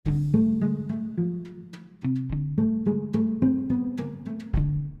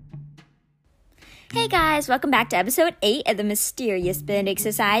Hey guys, welcome back to episode 8 of the Mysterious Benedict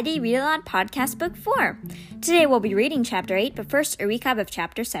Society Read-Aloud Podcast Book 4. Today we'll be reading chapter 8, but first a recap of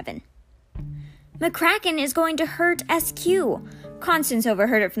chapter 7. McCracken is going to hurt SQ. Constance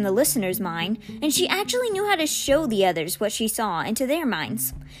overheard it from the listener's mind, and she actually knew how to show the others what she saw into their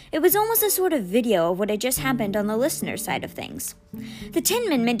minds. It was almost a sort of video of what had just happened on the listener's side of things. The Tin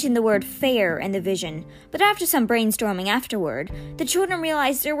Men mentioned the word fair in the vision, but after some brainstorming afterward, the children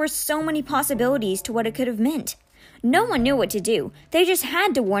realized there were so many possibilities to what it could have meant. No one knew what to do. They just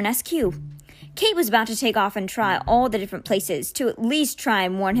had to warn SQ. Kate was about to take off and try all the different places to at least try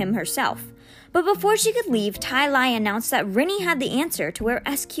and warn him herself. But before she could leave, Tai Lai announced that Rennie had the answer to where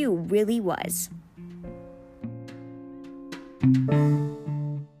SQ really was.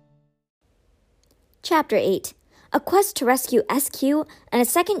 Chapter 8. A Quest to Rescue SQ and a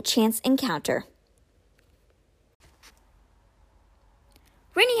Second Chance Encounter.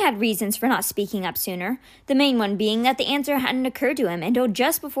 Rennie had reasons for not speaking up sooner, the main one being that the answer hadn't occurred to him until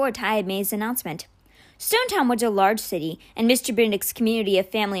just before Tai had made his announcement. Stonetown was a large city, and Mr. Benedict's community of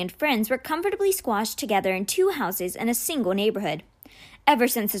family and friends were comfortably squashed together in 2 houses in a single neighborhood. Ever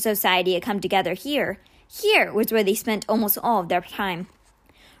since the society had come together here was where they spent almost all of their time.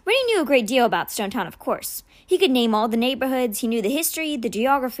 Rennie knew a great deal about Stonetown, of course. He could name all the neighborhoods, he knew the history, the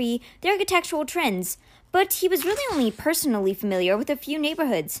geography, the architectural trends, but he was really only personally familiar with a few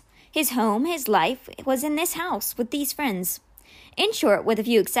neighborhoods. His home, his life, was in this house with these friends. In short, with a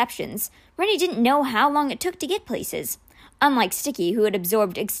few exceptions, Rennie didn't know how long it took to get places. Unlike Sticky, who had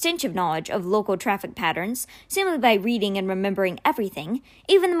absorbed extensive knowledge of local traffic patterns simply by reading and remembering everything,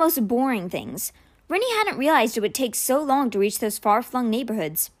 even the most boring things, Rennie hadn't realized it would take so long to reach those far-flung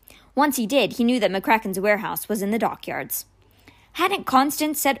neighborhoods. Once he did, he knew that McCracken's warehouse was in the dockyards. Hadn't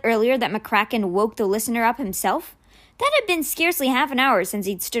Constance said earlier that McCracken woke the listener up himself? That had been scarcely half an hour since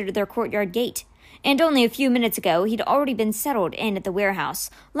he'd stood at their courtyard gate. And only a few minutes ago, he'd already been settled in at the warehouse,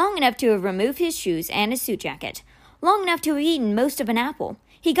 long enough to have removed his shoes and his suit jacket, long enough to have eaten most of an apple.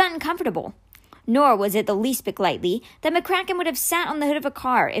 He'd gotten comfortable. Nor was it the least bit likely that McCracken would have sat on the hood of a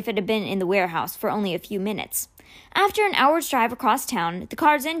car if it had been in the warehouse for only a few minutes. After an hour's drive across town, the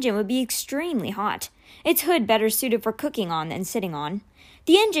car's engine would be extremely hot, its hood better suited for cooking on than sitting on.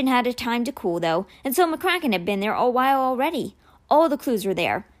 The engine had a time to cool, though, and so McCracken had been there a while already. All the clues were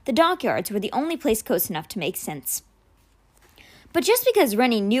there. The dockyards were the only place close enough to make sense. But just because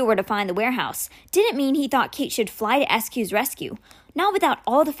Rennie knew where to find the warehouse didn't mean he thought Kate should fly to SQ's rescue, not without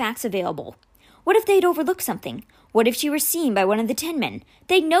all the facts available. What if they'd overlooked something? What if she were seen by one of the Tin Men?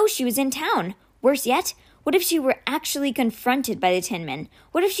 They'd know she was in town. Worse yet, what if she were actually confronted by the Tin Men?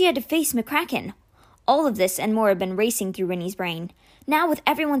 What if she had to face McCracken? All of this and more had been racing through Rennie's brain. Now, with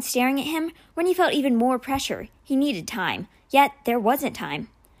everyone staring at him, Rennie felt even more pressure. He needed time. Yet, there wasn't time.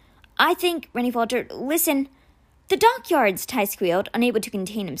 I think, Rennie faltered, listen. The dockyards, Tai squealed, unable to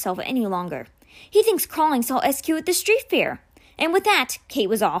contain himself any longer. He thinks Crawling saw SQ at the street fair. And with that, Kate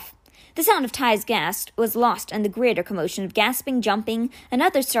was off. The sound of Ty's gasp was lost in the greater commotion of gasping, jumping, and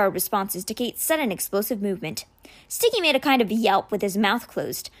other startled responses to Kate's sudden explosive movement. Sticky made a kind of yelp with his mouth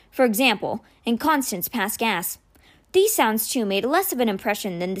closed, for example, and Constance passed gas. These sounds, too, made less of an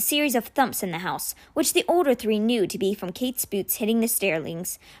impression than the series of thumps in the house, which the older 3 knew to be from Kate's boots hitting the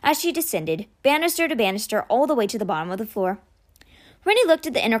stairlings as she descended, banister to banister, all the way to the bottom of the floor. Rennie looked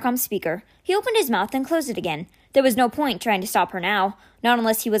at the intercom speaker. He opened his mouth and closed it again. There was no point trying to stop her now, not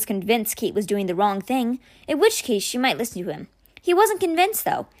unless he was convinced Kate was doing the wrong thing, in which case she might listen to him. He wasn't convinced,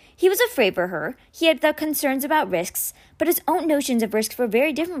 though. He was afraid for her. He had the concerns about risks, but his own notions of risks were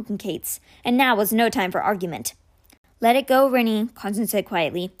very different from Kate's, and now was no time for argument. Let it go, Rennie, Constance said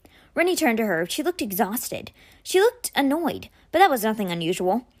quietly. Rennie turned to her. She looked exhausted. She looked annoyed, but that was nothing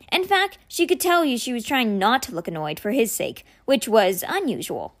unusual. In fact, she could tell you she was trying not to look annoyed for his sake, which was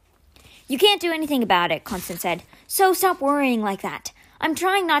unusual. You can't do anything about it, Constance said, so stop worrying like that. I'm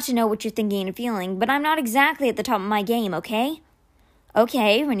trying not to know what you're thinking and feeling, but I'm not exactly at the top of my game, okay?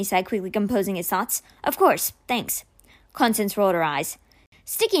 Okay, Rennie said, quickly composing his thoughts. Of course, thanks. Constance rolled her eyes.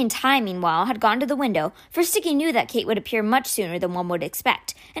 Sticky and Tai, meanwhile, had gone to the window, for Sticky knew that Kate would appear much sooner than one would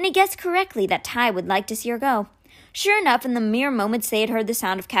expect, and he guessed correctly that Tai would like to see her go. Sure enough, in the mere moments they had heard the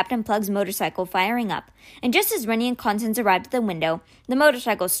sound of Captain Plug's motorcycle firing up, and just as Rennie and Constance arrived at the window, the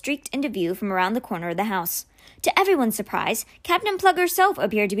motorcycle streaked into view from around the corner of the house. To everyone's surprise, Captain Plug herself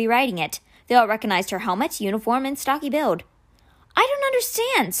appeared to be riding it. They all recognized her helmet, uniform, and stocky build. I don't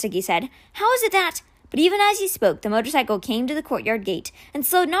understand, Sticky said. How is it that... But even as he spoke, the motorcycle came to the courtyard gate and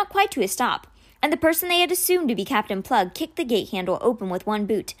slowed not quite to a stop, and the person they had assumed to be Captain Plug kicked the gate handle open with one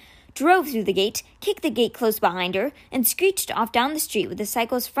boot, drove through the gate, kicked the gate close behind her, and screeched off down the street with the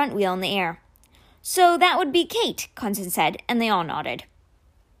cycle's front wheel in the air. So that would be Kate, Constance said, and they all nodded.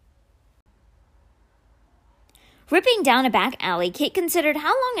 Ripping down a back alley, Kate considered how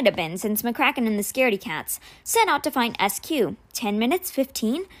long it had been since McCracken and the Scaredy Cats set out to find SQ. 10 minutes?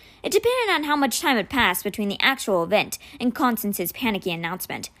 15? It depended on how much time had passed between the actual event and Constance's panicky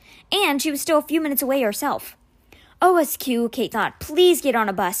announcement. And she was still a few minutes away herself. Oh, SQ, Kate thought, please get on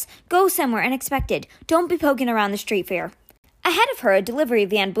a bus. Go somewhere unexpected. Don't be poking around the street fair. Ahead of her, a delivery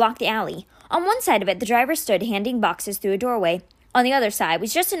van blocked the alley. On one side of it, the driver stood handing boxes through a doorway. On the other side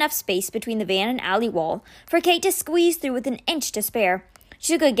was just enough space between the van and alley wall for Kate to squeeze through with an inch to spare.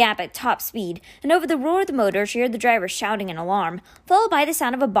 She took a gap at top speed, and over the roar of the motor she heard the driver shouting an alarm, followed by the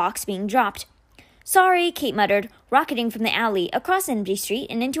sound of a box being dropped. Sorry, Kate muttered, rocketing from the alley, across an empty street,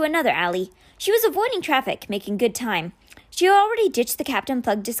 and into another alley. She was avoiding traffic, making good time. She had already ditched the Captain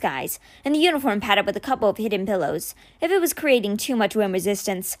Plug disguise, and the uniform padded with a couple of hidden pillows, if it was creating too much wind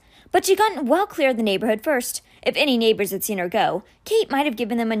resistance. But she'd gotten well clear of the neighborhood first. If any neighbors had seen her go, Kate might have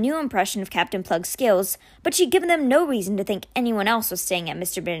given them a new impression of Captain Plug's skills, but she'd given them no reason to think anyone else was staying at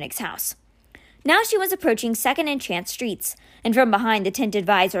Mr. Benedict's house. Now she was approaching Second and Chance streets, and from behind the tinted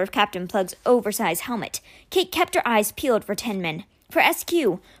visor of Captain Plug's oversized helmet, Kate kept her eyes peeled for 10 men, for SQ,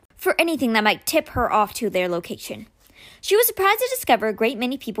 for anything that might tip her off to their location. She was surprised to discover a great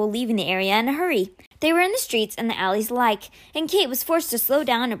many people leaving the area in a hurry. They were in the streets and the alleys alike, and Kate was forced to slow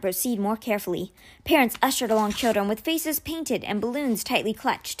down and proceed more carefully. Parents ushered along children with faces painted and balloons tightly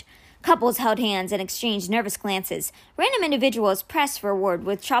clutched. Couples held hands and exchanged nervous glances. Random individuals pressed forward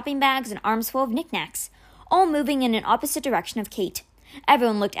with shopping bags and arms full of knickknacks, all moving in an opposite direction of Kate.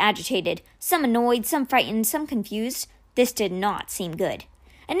 Everyone looked agitated, some annoyed, some frightened, some confused. This did not seem good.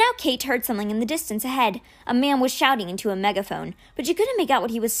 And now Kate heard something in the distance ahead. A man was shouting into a megaphone, but she couldn't make out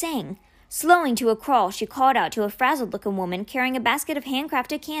what he was saying. Slowing to a crawl, she called out to a frazzled-looking woman carrying a basket of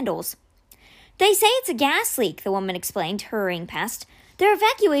handcrafted candles. They say it's a gas leak, the woman explained, hurrying past. They're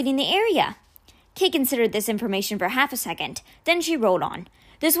evacuating the area. Kate considered this information for half a second. Then she rolled on.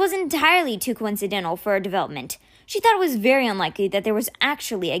 This was entirely too coincidental for a development. She thought it was very unlikely that there was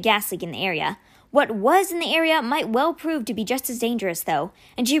actually a gas leak in the area. What was in the area might well prove to be just as dangerous, though,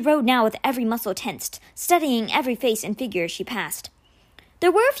 and she rode now with every muscle tensed, studying every face and figure as she passed.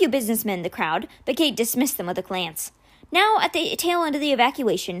 There were a few businessmen in the crowd, but Kate dismissed them with a glance. Now, at the tail end of the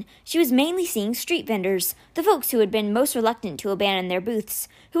evacuation, she was mainly seeing street vendors, the folks who had been most reluctant to abandon their booths,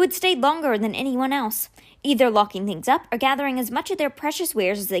 who had stayed longer than anyone else, either locking things up or gathering as much of their precious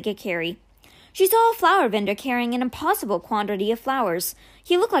wares as they could carry. She saw a flower vendor carrying an impossible quantity of flowers.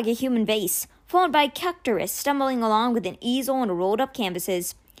 He looked like a human vase, followed by a cactus stumbling along with an easel and rolled-up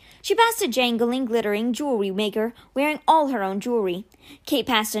canvases. She passed a jangling, glittering jewelry maker wearing all her own jewelry. Kate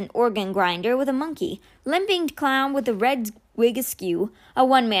passed an organ grinder with a monkey, limping clown with a red wig askew, a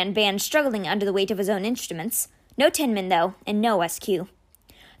one-man band struggling under the weight of his own instruments. No 10 men, though, and no SQ.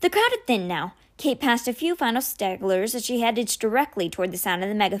 The crowd had thinned now. Kate passed a few final stragglers as she headed directly toward the sound of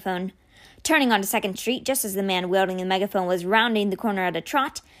the megaphone. Turning onto 2nd Street, just as the man wielding the megaphone was rounding the corner at a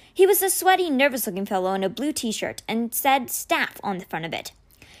trot, he was a sweaty, nervous-looking fellow in a blue T-shirt and said staff on the front of it.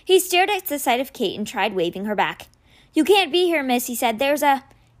 He stared at the sight of Kate and tried waving her back. You can't be here, miss, he said. There's a...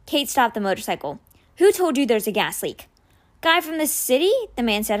 Kate stopped the motorcycle. Who told you there's a gas leak? Guy from the city? The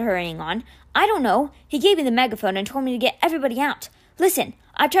man said, hurrying on. I don't know. He gave me the megaphone and told me to get everybody out. Listen,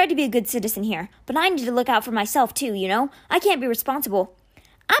 I've tried to be a good citizen here, but I need to look out for myself too, you know? I can't be responsible.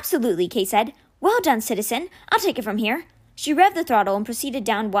 Absolutely, Kate said. Well done, citizen. I'll take it from here. She revved the throttle and proceeded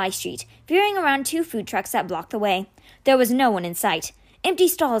down Y Street, veering around 2 food trucks that blocked the way. There was no one in sight. Empty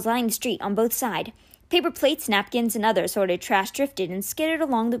stalls lined the street on both sides. Paper plates, napkins, and other assorted trash drifted and skittered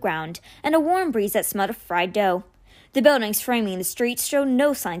along the ground, and a warm breeze that smelled of fried dough. The buildings framing the streets showed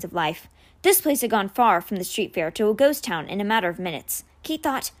no signs of life. This place had gone far from the street fair to a ghost town in a matter of minutes. Kate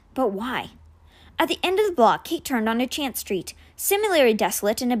thought, but why? At the end of the block, Kate turned onto Chance Street, similarly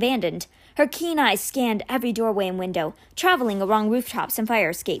desolate and abandoned. Her keen eyes scanned every doorway and window, traveling along rooftops and fire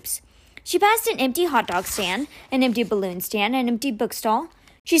escapes. She passed an empty hot dog stand, an empty balloon stand, and an empty bookstall.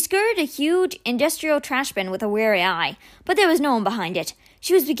 She skirted a huge industrial trash bin with a wary eye, but there was no one behind it.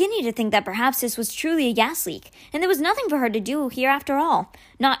 She was beginning to think that perhaps this was truly a gas leak, and there was nothing for her to do here after all.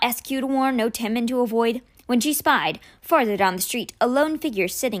 Not SQ to warn, no Timon to avoid, when she spied, farther down the street, a lone figure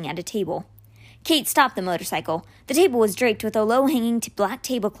sitting at a table. Kate stopped the motorcycle. The table was draped with a low-hanging black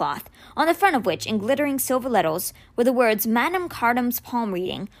tablecloth, on the front of which, in glittering silver letters, were the words Madame Cardam's palm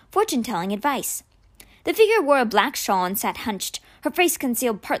reading, fortune-telling advice. The figure wore a black shawl and sat hunched, her face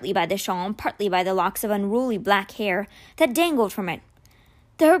concealed partly by the shawl and partly by the locks of unruly black hair that dangled from it.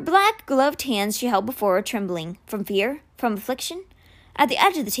 Her black gloved hands she held before her trembling, from fear, from affliction, at the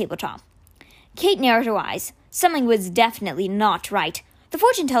edge of the tabletop. Kate narrowed her eyes. Something was definitely not right. The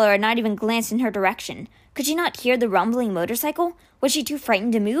fortune-teller had not even glanced in her direction. Could she not hear the rumbling motorcycle? Was she too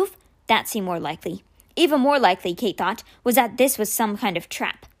frightened to move? That seemed more likely. Even more likely, Kate thought, was that this was some kind of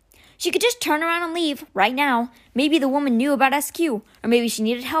trap. She could just turn around and leave, right now. Maybe the woman knew about SQ, or maybe she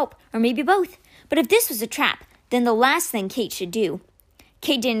needed help, or maybe both. But if this was a trap, then the last thing Kate should do.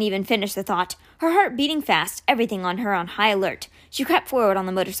 Kate didn't even finish the thought. Her heart beating fast, everything on her on high alert. She crept forward on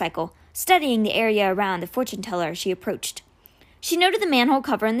the motorcycle, studying the area around the fortune-teller as she approached. She noted the manhole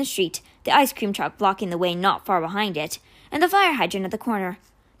cover in the street, the ice cream truck blocking the way not far behind it, and the fire hydrant at the corner.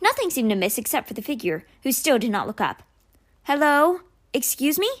 Nothing seemed amiss except for the figure, who still did not look up. "Hello?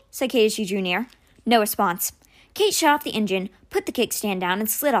 Excuse me?" said Kate as she drew near. No response. Kate shut off the engine, put the kickstand down, and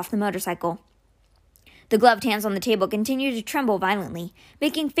slid off the motorcycle. The gloved hands on the table continued to tremble violently,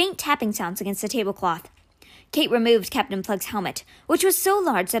 making faint tapping sounds against the tablecloth. Kate removed Captain Plug's helmet, which was so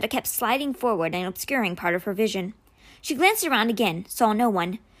large that it kept sliding forward and obscuring part of her vision. She glanced around again, saw no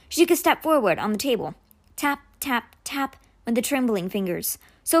one. She took a step forward on the table. Tap, tap, tap went the trembling fingers,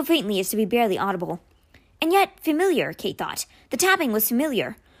 so faintly as to be barely audible. And yet familiar, Kate thought. The tapping was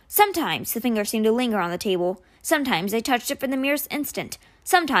familiar. Sometimes the fingers seemed to linger on the table. Sometimes they touched it for the merest instant.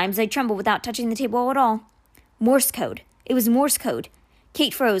 Sometimes they trembled without touching the table at all. Morse code. It was Morse code.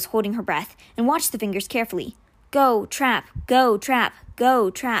 Kate froze, holding her breath, and watched the fingers carefully. Go, trap, go, trap, go,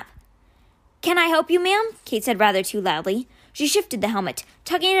 trap. "Can I help you, ma'am?" Kate said rather too loudly. She shifted the helmet,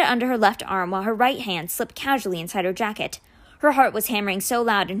 tugging it under her left arm while her right hand slipped casually inside her jacket. Her heart was hammering so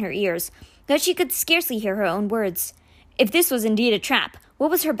loud in her ears that she could scarcely hear her own words. If this was indeed a trap, what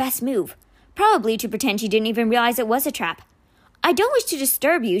was her best move? Probably to pretend she didn't even realize it was a trap. "I don't wish to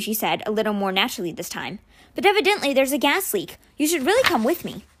disturb you," she said, a little more naturally this time. "But evidently there's a gas leak. You should really come with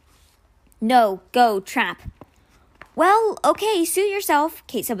me." "No, go, trap." "Well, okay, suit yourself,"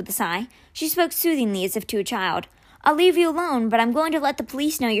 Kate said with a sigh. She spoke soothingly as if to a child. "I'll leave you alone, but I'm going to let the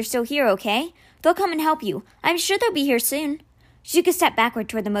police know you're still here, okay? They'll come and help you. I'm sure they'll be here soon." She took a step backward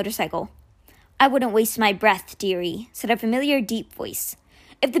toward the motorcycle. "I wouldn't waste my breath, dearie," said a familiar, deep voice.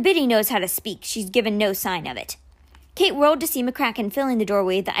 If the biddy knows how to speak, she's given no sign of it. Kate whirled to see McCracken filling the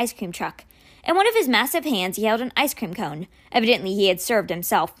doorway of the ice cream truck. In one of his massive hands he held an ice cream cone. Evidently he had served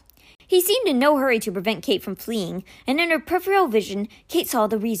himself. He seemed in no hurry to prevent Kate from fleeing, and in her peripheral vision Kate saw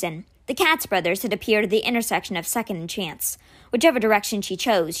the reason. The Katz brothers had appeared at the intersection of Second and Chance. Whichever direction she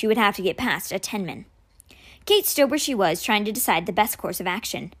chose, she would have to get past a Tenman. Kate stood where she was, trying to decide the best course of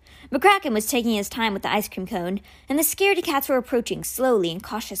action. McCracken was taking his time with the ice cream cone, and the scaredy cats were approaching slowly and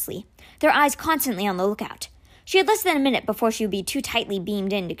cautiously, their eyes constantly on the lookout. She had less than a minute before she would be too tightly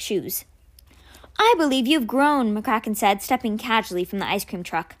beamed into shoes. "I believe you've grown," McCracken said, stepping casually from the ice cream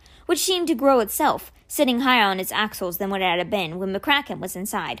truck, which seemed to grow itself, sitting higher on its axles than what it had been when McCracken was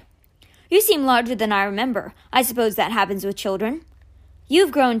inside. "You seem larger than I remember. I suppose that happens with children."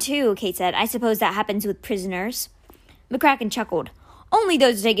 "You've grown too," Kate said. "I suppose that happens with prisoners." McCracken chuckled. "Only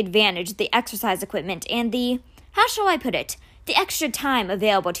those who take advantage of the exercise equipment and how shall I put it, the extra time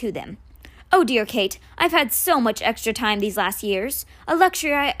available to them. Oh, dear Kate, I've had so much extra time these last years, a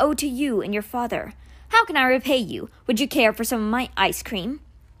luxury I owe to you and your father. How can I repay you? Would you care for some of my ice cream?"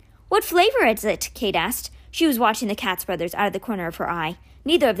 "What flavor is it?" Kate asked. She was watching the Katz brothers out of the corner of her eye.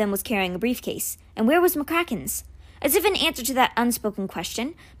 Neither of them was carrying a briefcase. And where was McCracken's? As if in answer to that unspoken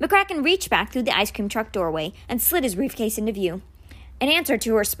question, McCracken reached back through the ice cream truck doorway and slid his briefcase into view. In answer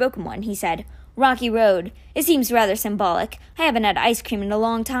to her spoken one, he said, "Rocky Road. It seems rather symbolic. I haven't had ice cream in a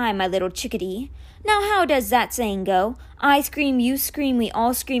long time, my little chickadee. Now how does that saying go? I scream, you scream, we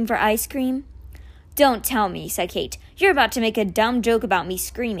all scream for ice cream?" "Don't tell me," said Kate. "You're about to make a dumb joke about me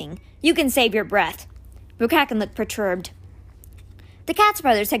screaming. You can save your breath." McCracken looked perturbed. The Katz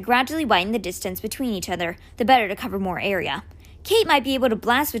brothers had gradually widened the distance between each other, the better to cover more area. Kate might be able to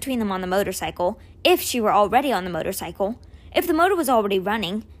blast between them on the motorcycle, if she were already on the motorcycle, if the motor was already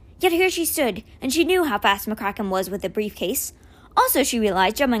running. Yet here she stood, and she knew how fast McCracken was with the briefcase. Also, she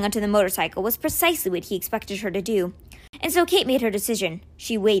realized jumping onto the motorcycle was precisely what he expected her to do. And so Kate made her decision.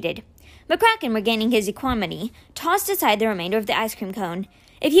 She waited. McCracken, regaining his equanimity, tossed aside the remainder of the ice cream cone.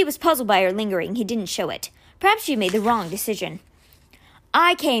 If he was puzzled by her lingering, he didn't show it. Perhaps she had made the wrong decision.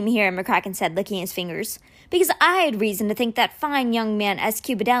 "I came here," McCracken said, licking his fingers, "because I had reason to think that fine young man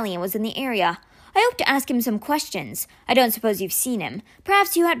S.Q. Bedallion was in the area. I hope to ask him some questions. I don't suppose you've seen him.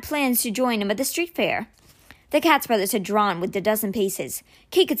 Perhaps you had plans to join him at the street fair." The Katz brothers had drawn with a dozen paces.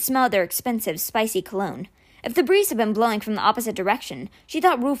 Kate could smell their expensive, spicy cologne. If the breeze had been blowing from the opposite direction, she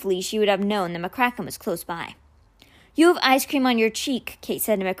thought ruefully she would have known that McCracken was close by. "You have ice cream on your cheek," Kate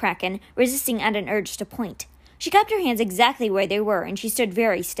said to McCracken, resisting at an urge to point. She kept her hands exactly where they were, and she stood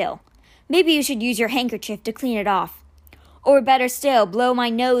very still. Maybe you should use your handkerchief to clean it off. Or better still, blow my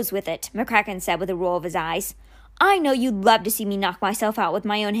nose with it, McCracken said with a roll of his eyes. I know you'd love to see me knock myself out with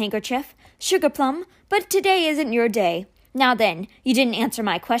my own handkerchief, Sugar Plum, but today isn't your day. Now then, you didn't answer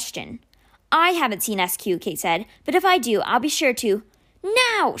my question. I haven't seen SQ, Kate said, but if I do, I'll be sure to.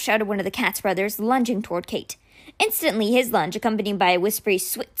 Now! Shouted one of the Katz brothers, lunging toward Kate. Instantly, his lunge, accompanied by a whispery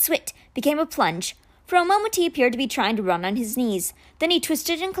swit, swit, became a plunge. For a moment he appeared to be trying to run on his knees. Then he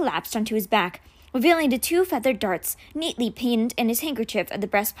twisted and collapsed onto his back, revealing the 2 feathered darts neatly pinned in his handkerchief at the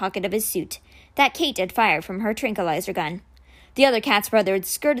breast pocket of his suit, that Kate had fired from her tranquilizer gun. The other Katz brother had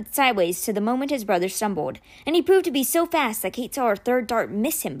skirted sideways to the moment his brother stumbled, and he proved to be so fast that Kate saw her third dart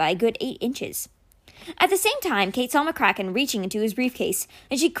miss him by a good 8 inches. At the same time, Kate saw McCracken reaching into his briefcase,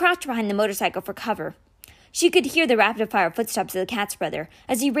 and she crouched behind the motorcycle for cover. She could hear the rapid-fire footsteps of the Katz brother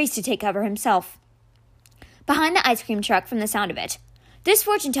as he raced to take cover himself behind the ice cream truck from the sound of it. This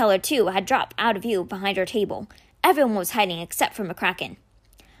fortune-teller, too, had dropped out of view behind her table. Everyone was hiding except for McCracken.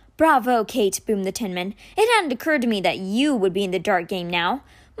 Bravo, Kate, boomed the Tinman. It hadn't occurred to me that you would be in the dart game now.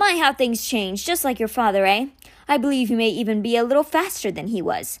 My, how things change, just like your father, eh? I believe you may even be a little faster than he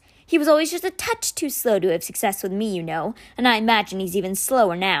was. He was always just a touch too slow to have success with me, you know, and I imagine he's even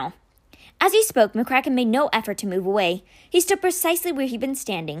slower now. As he spoke, McCracken made no effort to move away. He stood precisely where he'd been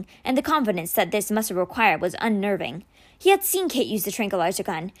standing, and the confidence that this must have required was unnerving. He had seen Kate use the tranquilizer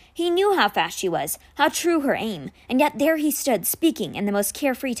gun. He knew how fast she was, how true her aim, and yet there he stood, speaking in the most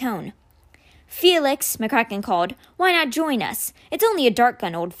carefree tone. Felix, McCracken called, why not join us? It's only a dart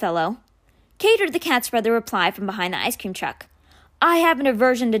gun, old fellow. Kate heard the Katz brother reply from behind the ice cream truck. I have an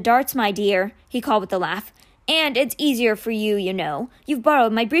aversion to darts, my dear, he called with a laugh. And it's easier for you, you know. You've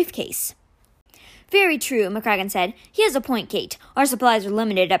borrowed my briefcase. Very true, McCracken said. He has a point, Kate. Our supplies are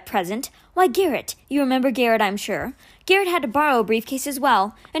limited at present. Why, Garrett. You remember Garrett, I'm sure. Garrett had to borrow a briefcase as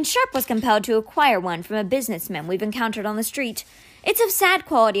well, and Sharp was compelled to acquire one from a businessman we've encountered on the street. It's of sad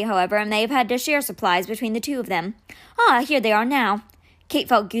quality, however, and they have had to share supplies between the 2 of them. Ah, here they are now. Kate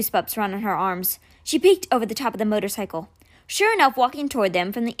felt goosebumps run on her arms. She peeked over the top of the motorcycle. Sure enough, walking toward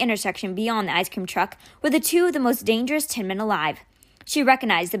them from the intersection beyond the ice cream truck were the 2 of the most dangerous tinmen alive. She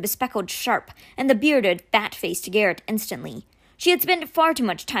recognized the bespectacled Sharp and the bearded, fat-faced Garrett instantly. She had spent far too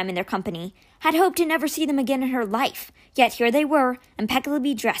much time in their company, had hoped to never see them again in her life, yet here they were,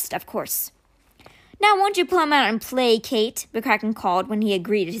 impeccably dressed, of course. Now won't you plumb out and play, Kate? McCracken called when he had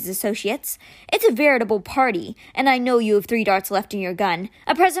greeted his associates. It's a veritable party, and I know you have 3 darts left in your gun.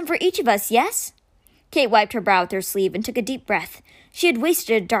 A present for each of us, yes? Kate wiped her brow with her sleeve and took a deep breath. She had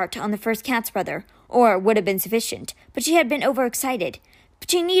wasted a dart on the first Katz brother, or would have been sufficient, but she had been overexcited.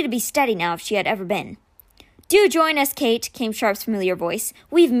 But she needed to be steady now if she had ever been. Do join us, Kate, came Sharp's familiar voice.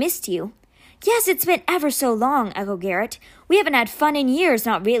 We've missed you. Yes, it's been ever so long, echoed Garrett. We haven't had fun in years,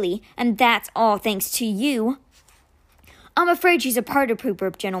 not really, and that's all thanks to you. I'm afraid she's a party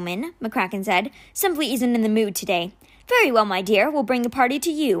pooper, gentlemen, McCracken said. Simply isn't in the mood today. Very well, my dear, we'll bring the party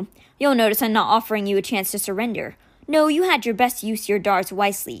to you. You'll notice I'm not offering you a chance to surrender. No, you had your best use your darts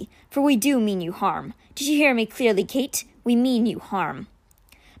wisely, for we do mean you harm. Did you hear me clearly, Kate? We mean you harm.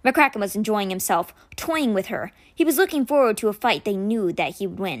 McCracken was enjoying himself, toying with her. He was looking forward to a fight they knew that he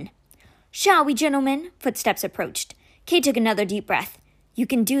would win. Shall we, gentlemen? Footsteps approached. Kate took another deep breath. You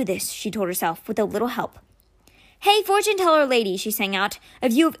can do this, she told herself, with a little help. Hey, fortune-teller lady, she sang out.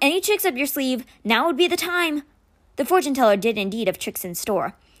 If you have any tricks up your sleeve, now would be the time. The fortune-teller did indeed have tricks in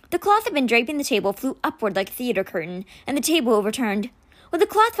store. The cloth that had been draping the table flew upward like a theater curtain, and the table overturned. When the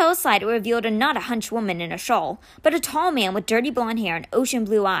cloth fell aside, it revealed not a hunched woman in a shawl, but a tall man with dirty blonde hair and ocean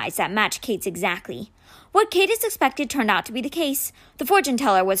blue eyes that matched Kate's exactly. What Kate had suspected turned out to be the case. The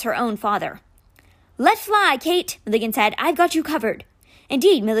fortune-teller was her own father. Let fly, Kate, Milligan said. I've got you covered.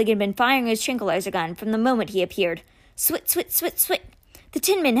 Indeed, Milligan had been firing his tranquilizer gun from the moment he appeared. Swit, swit, swit, swit. The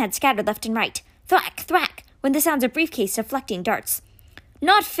tinmen had scattered left and right. Thwack, thwack, went the sounds of briefcase deflecting darts.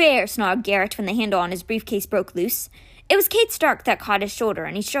 Not fair, snarled Garrett when the handle on his briefcase broke loose. It was Kate's dart that caught his shoulder,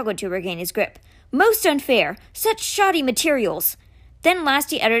 and he struggled to regain his grip. Most unfair. Such shoddy materials. Then last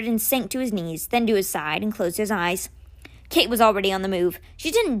he uttered and sank to his knees, then to his side, and closed his eyes. Kate was already on the move.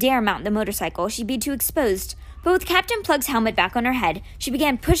 She didn't dare mount the motorcycle. She'd be too exposed. But with Captain Plug's helmet back on her head, she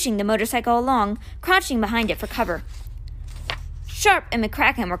began pushing the motorcycle along, crouching behind it for cover. Sharp and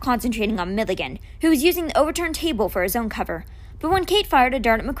McCracken were concentrating on Milligan, who was using the overturned table for his own cover. But when Kate fired a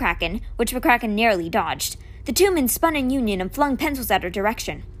dart at McCracken, which McCracken narrowly dodged, the 2 men spun in union and flung pencils at her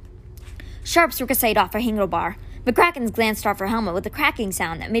direction. Sharp's ricocheted off her handlebar. McCracken's glanced off her helmet with a cracking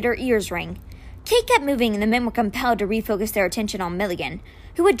sound that made her ears ring. Kate kept moving, and the men were compelled to refocus their attention on Milligan,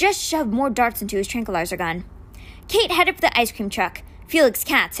 who had just shoved more darts into his tranquilizer gun. Kate headed for the ice cream truck. Felix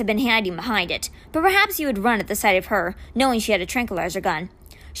Katz had been hiding behind it, but perhaps he would run at the sight of her, knowing she had a tranquilizer gun.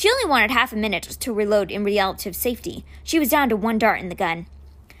 She only wanted half a minute to reload in relative safety. She was down to 1 dart in the gun.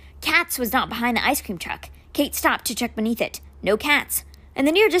 Katz was not behind the ice cream truck. Kate stopped to check beneath it. No Katz. In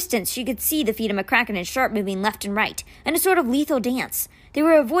the near distance, she could see the feet of McCracken and Sharp moving left and right, in a sort of lethal dance. They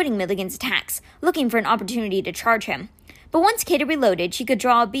were avoiding Milligan's attacks, looking for an opportunity to charge him. But once Kate had reloaded, she could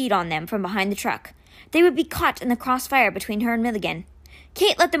draw a bead on them from behind the truck. They would be caught in the crossfire between her and Milligan.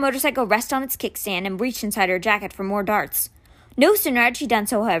 Kate let the motorcycle rest on its kickstand and reached inside her jacket for more darts. No sooner had she done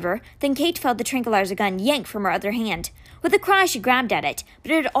so, however, than Kate felt the tranquilizer gun yank from her other hand. With a cry, she grabbed at it,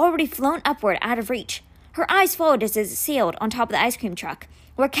 but it had already flown upward out of reach. Her eyes followed as it sailed on top of the ice cream truck,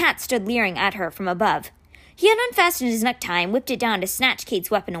 where Katz stood leering at her from above. He had unfastened his necktie and whipped it down to snatch Kate's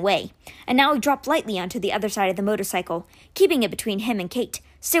weapon away, and now he dropped lightly onto the other side of the motorcycle, keeping it between him and Kate,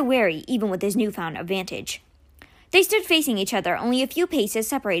 still wary even with his newfound advantage. They stood facing each other, only a few paces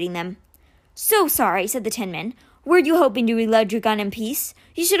separating them. "So sorry," said the Tin Man. "Were you hoping to reload your gun in peace?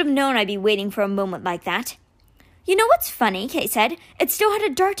 You should have known I'd be waiting for a moment like that." "You know what's funny?" Kate said. "It still had a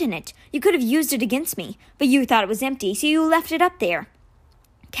dart in it. You could have used it against me, but you thought it was empty, so you left it up there."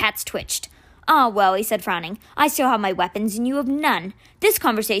 Katz twitched. "Ah, well," he said, frowning. "I still have my weapons, and you have none. This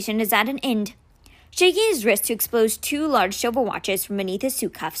conversation is at an end." Shaking his wrist to expose 2 large silver watches from beneath his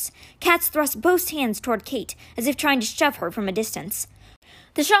suit cuffs, Katz thrust both hands toward Kate, as if trying to shove her from a distance.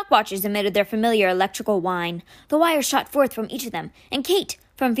 The shock watches emitted their familiar electrical whine. The wires shot forth from each of them, and Kate,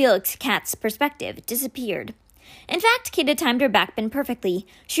 from Felix Katz's perspective, disappeared. In fact, Kate had timed her backbend perfectly.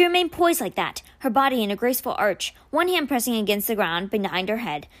 She remained poised like that, her body in a graceful arch, one hand pressing against the ground behind her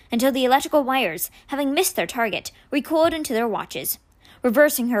head, until the electrical wires, having missed their target, recoiled into their watches.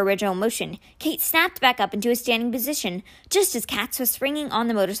 Reversing her original motion, Kate snapped back up into a standing position, just as Katz was springing on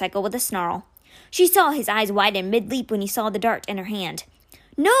the motorcycle with a snarl. She saw his eyes widen mid-leap when he saw the dart in her hand.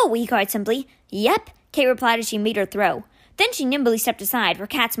 "No," he cried simply. "Yep," Kate replied as she made her throw. Then she nimbly stepped aside, for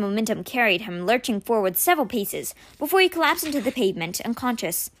Katz's momentum carried him lurching forward several paces before he collapsed into the pavement,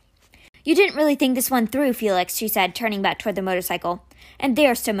 unconscious. "You didn't really think this one through, Felix," she said, turning back toward the motorcycle. And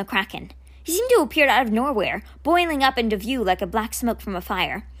there stood McCracken. He seemed to have appeared out of nowhere, boiling up into view like a black smoke from a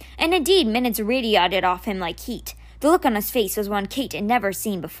fire. And indeed, minutes radiated off him like heat. The look on his face was one Kate had never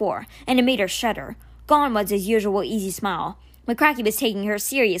seen before, and it made her shudder. Gone was his usual easy smile. McCracken was taking her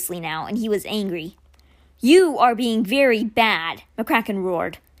seriously now, and he was angry. "You are being very bad," McCracken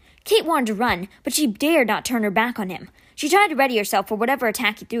roared. Kate wanted to run, but she dared not turn her back on him. She tried to ready herself for whatever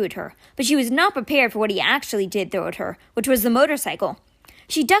attack he threw at her, but she was not prepared for what he actually did throw at her, which was the motorcycle.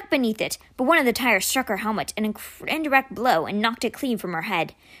 She ducked beneath it, but one of the tires struck her helmet, an indirect blow, and knocked it clean from her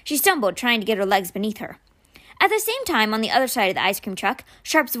head. She stumbled, trying to get her legs beneath her. At the same time, on the other side of the ice cream truck,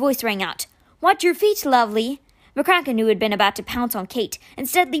 Sharp's voice rang out. "Watch your feet, lovely!" McCracken, who had been about to pounce on Kate,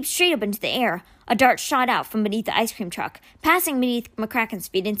 instead leaped straight up into the air. A dart shot out from beneath the ice cream truck, passing beneath McCracken's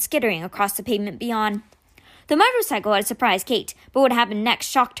feet and skittering across the pavement beyond. The motorcycle had surprised Kate, but what happened next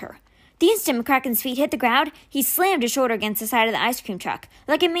shocked her. The instant McCracken's feet hit the ground, he slammed his shoulder against the side of the ice cream truck,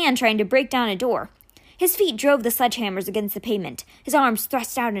 like a man trying to break down a door. His feet drove the sledgehammers against the pavement, his arms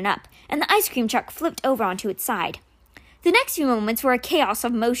thrust out and up, and the ice cream truck flipped over onto its side. The next few moments were a chaos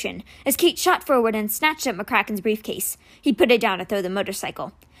of motion, as Kate shot forward and snatched up McCracken's briefcase. He put it down to throw the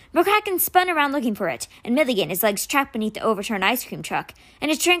motorcycle. McCracken spun around looking for it, and Milligan, his legs trapped beneath the overturned ice cream truck, and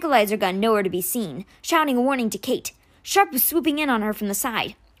his tranquilizer gun nowhere to be seen, shouting a warning to Kate. Sharp was swooping in on her from the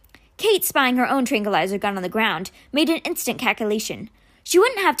side. Kate, spying her own tranquilizer gun on the ground, made an instant calculation. She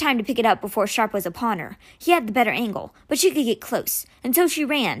wouldn't have time to pick it up before Sharp was upon her. He had the better angle, but she could get close, and so she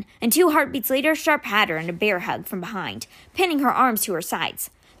ran, and 2 heartbeats later Sharp had her in a bear hug from behind, pinning her arms to her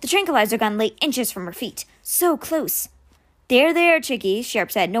sides. The tranquilizer gun lay inches from her feet, so close. There, chickie,"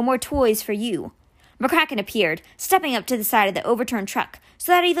 Sharp said. "No more toys for you." McCracken appeared, stepping up to the side of the overturned truck,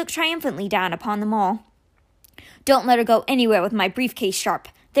 so that he looked triumphantly down upon them all. "Don't let her go anywhere with my briefcase, Sharp.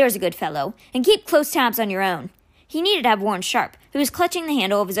 There's a good fellow, and keep close tabs on your own." He needed to have warned Sharp, who was clutching the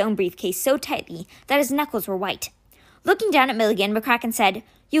handle of his own briefcase so tightly that his knuckles were white. Looking down at Milligan, McCracken said,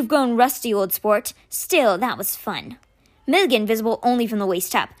 "You've grown rusty, old sport. Still, that was fun." Milligan, visible only from the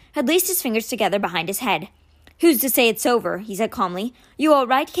waist up, had laced his fingers together behind his head. "Who's to say it's over?" he said calmly. "You all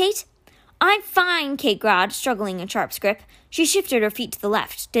right, Kate?" "I'm fine," Kate growled, struggling in Sharp's grip. She shifted her feet to the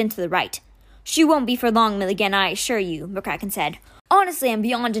left, then to the right. "She won't be for long, Milligan, I assure you," McCracken said. "Honestly, I'm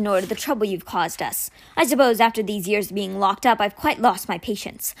beyond annoyed at the trouble you've caused us. I suppose after these years of being locked up, I've quite lost my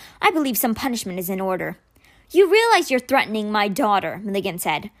patience. I believe some punishment is in order." "You realize you're threatening my daughter," Milligan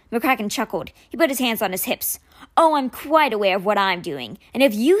said. McCracken chuckled. He put his hands on his hips. "Oh, I'm quite aware of what I'm doing, and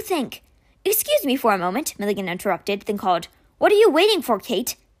if you think—" "Excuse me for a moment," Milligan interrupted, then called, "What are you waiting for,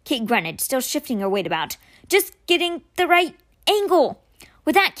 Kate?" Kate grunted, still shifting her weight about. "Just getting the right angle."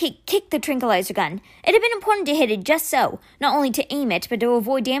 With that, Kate kicked the tranquilizer gun. It had been important to hit it just so, not only to aim it, but to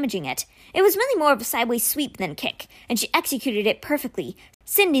avoid damaging it. It was really more of a sideways sweep than a kick, and she executed it perfectly,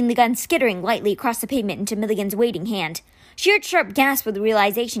 sending the gun skittering lightly across the pavement into Milligan's waiting hand. She heard a sharp gasp with the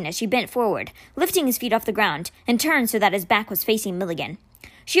realization as she bent forward, lifting his feet off the ground, and turned so that his back was facing Milligan.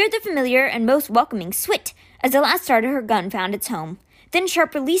 She heard the familiar and most welcoming swit as the last dart of her gun found its home. Then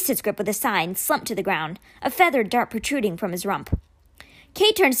Sharp released his grip with a sigh and slumped to the ground, a feathered dart protruding from his rump.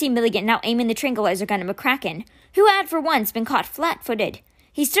 Kate turned to see Milligan now aiming the tranquilizer gun at McCracken, who had for once been caught flat-footed.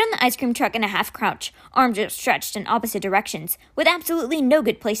 He stood in the ice cream truck in a half-crouch, arms outstretched in opposite directions, with absolutely no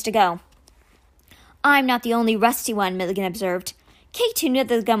good place to go. "I'm not the only rusty one," Milligan observed. Kate, who knew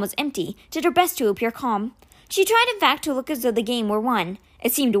that the gun was empty, did her best to appear calm. She tried, in fact, to look as though the game were won.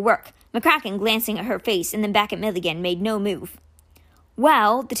 It seemed to work. McCracken, glancing at her face and then back at Milligan, made no move.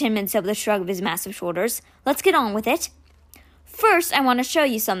 "Well," the Tin Man said with a shrug of his massive shoulders, "let's get on with it." "First, I want to show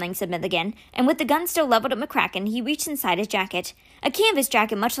you something," said Milligan, and with the gun still leveled at McCracken, he reached inside his jacket. A canvas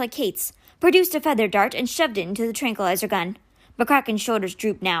jacket much like Kate's, produced a feather dart and shoved it into the tranquilizer gun. McCracken's shoulders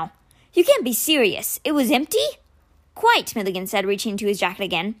drooped now. "You can't be serious. It was empty?" "Quite," Milligan said, reaching into his jacket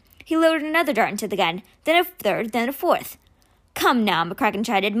again. He loaded another dart into the gun, then a third, then a fourth. "Come now," McCracken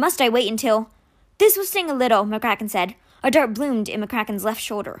chided. "Must I wait until—" "This will sting a little," McCracken said. A dart bloomed in McCracken's left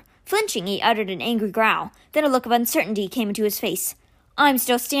shoulder. Flinching, he uttered an angry growl. Then a look of uncertainty came into his face. "I'm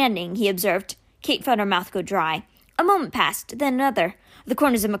still standing," he observed. Kate felt her mouth go dry. A moment passed, then another. The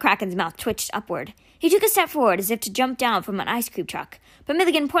corners of McCracken's mouth twitched upward. He took a step forward as if to jump down from an ice cream truck, but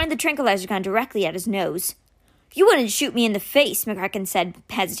Milligan pointed the tranquilizer gun directly at his nose. "You wouldn't shoot me in the face," McCracken said,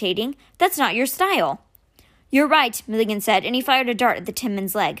 hesitating. "That's not your style." "You're right," Milligan said, and he fired a dart at the Tin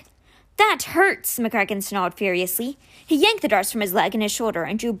Man's leg. "That hurts," McCracken snarled furiously. He yanked the darts from his leg and his shoulder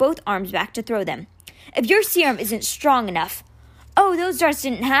and drew both arms back to throw them. "If your serum isn't strong enough—" "Oh, those darts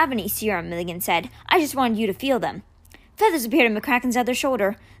didn't have any serum," Milligan said. "I just wanted you to feel them." Feathers appeared on McCracken's other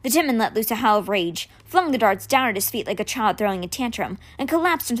shoulder. The Tin Man let loose a howl of rage, flung the darts down at his feet like a child throwing a tantrum, and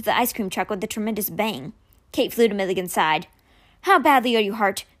collapsed into the ice cream truck with a tremendous bang. Kate flew to Milligan's side. "How badly are you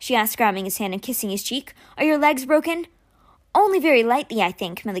hurt?" she asked, grabbing his hand and kissing his cheek. "Are your legs broken?" "Only very lightly, I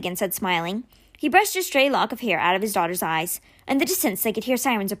think," Milligan said, smiling. He brushed a stray lock of hair out of his daughter's eyes. In the distance, they could hear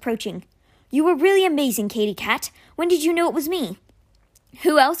sirens approaching. "You were really amazing, Katie Cat. When did you know it was me?"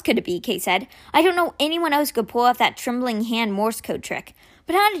 "Who else could it be?" Kate said. "I don't know anyone else could pull off that trembling hand Morse code trick.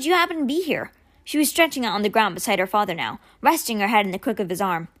 But how did you happen to be here?" She was stretching out on the ground beside her father now, resting her head in the crook of his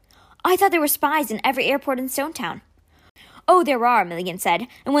arm. "I thought there were spies in every airport in Stonetown." "Oh, there are," Milligan said,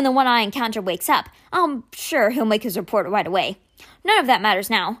 "and when the one I encounter wakes up, I'm sure he'll make his report right away. None of that matters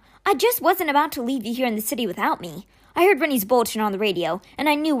now. I just wasn't about to leave you here in the city without me. I heard Rennie's bulletin on the radio, and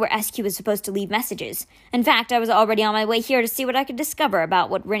I knew where SQ was supposed to leave messages. In fact, I was already on my way here to see what I could discover about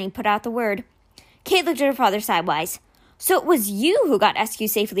what Rennie put out the word." Kate looked at her father sidewise. "So it was you who got SQ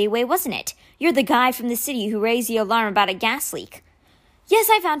safely away, wasn't it? You're the guy from the city who raised the alarm about a gas leak." "Yes,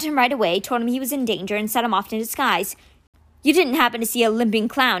 I found him right away, told him he was in danger, and set him off in disguise. You didn't happen to see a limping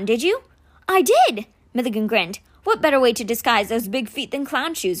clown, did you?" "I did!" Milligan grinned. What better way to disguise those big feet than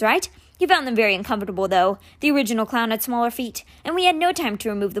clown shoes, right? He found them very uncomfortable, though. The original clown had smaller feet, and we had no time to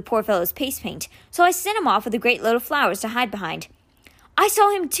remove the poor fellow's paste paint, so I sent him off with a great load of flowers to hide behind. "I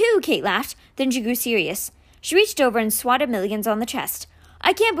saw him too," Kate laughed. Then she grew serious. She reached over and swatted Milligan's on the chest.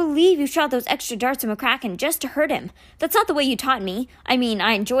 "I can't believe you shot those extra darts at McCracken just to hurt him. That's not the way you taught me. I mean,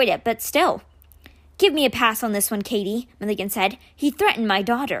 I enjoyed it, but still." "Give me a pass on this one, Katie," Milligan said. "He threatened my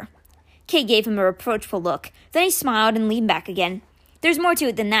daughter." Kate gave him a reproachful look. Then he smiled and leaned back again. "There's more to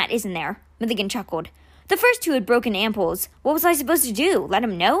it than that, isn't there?" Milligan chuckled. "The first two had broken ampoules. What was I supposed to do? Let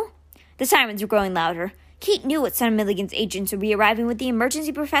him know?" The sirens were growing louder. Kate knew what son of Milligan's agents would be arriving with the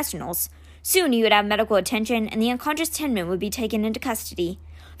emergency professionals. Soon he would have medical attention, and the unconscious Tin Man would be taken into custody.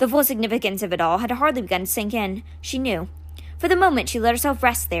 The full significance of it all had hardly begun to sink in, she knew. For the moment she let herself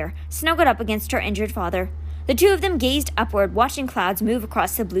rest there, snuggled up against her injured father. The two of them gazed upward, watching clouds move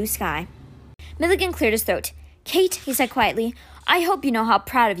across the blue sky. Milligan cleared his throat. "Kate," he said quietly, "I hope you know how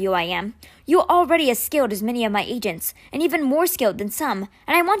proud of you I am. You are already as skilled as many of my agents, and even more skilled than some,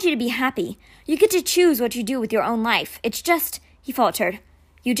 and I want you to be happy. You get to choose what you do with your own life. It's just—" he faltered.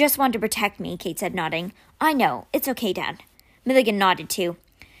 "You just want to protect me," Kate said, nodding. "I know. It's okay, Dad." Milligan nodded, too.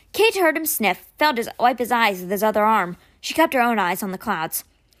 Kate heard him sniff, felt him wipe his eyes with his other arm. She kept her own eyes on the clouds.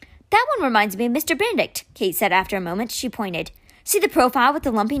 "That one reminds me of Mr. Benedict," Kate said after a moment. She pointed. "See the profile with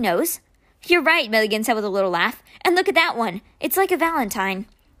the lumpy nose?" "You're right," Milligan said with a little laugh. "And look at that one. It's like a valentine."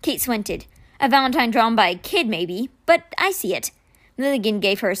 Kate squinted. A valentine drawn by a kid, maybe, but I see it. Milligan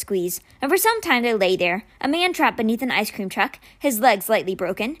gave her a squeeze, and for some time they lay there, a man trapped beneath an ice cream truck, his leg slightly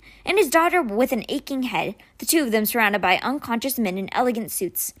broken, and his daughter with an aching head, the two of them surrounded by unconscious men in elegant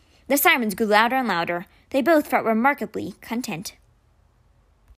suits. The sirens grew louder and louder. They both felt remarkably content.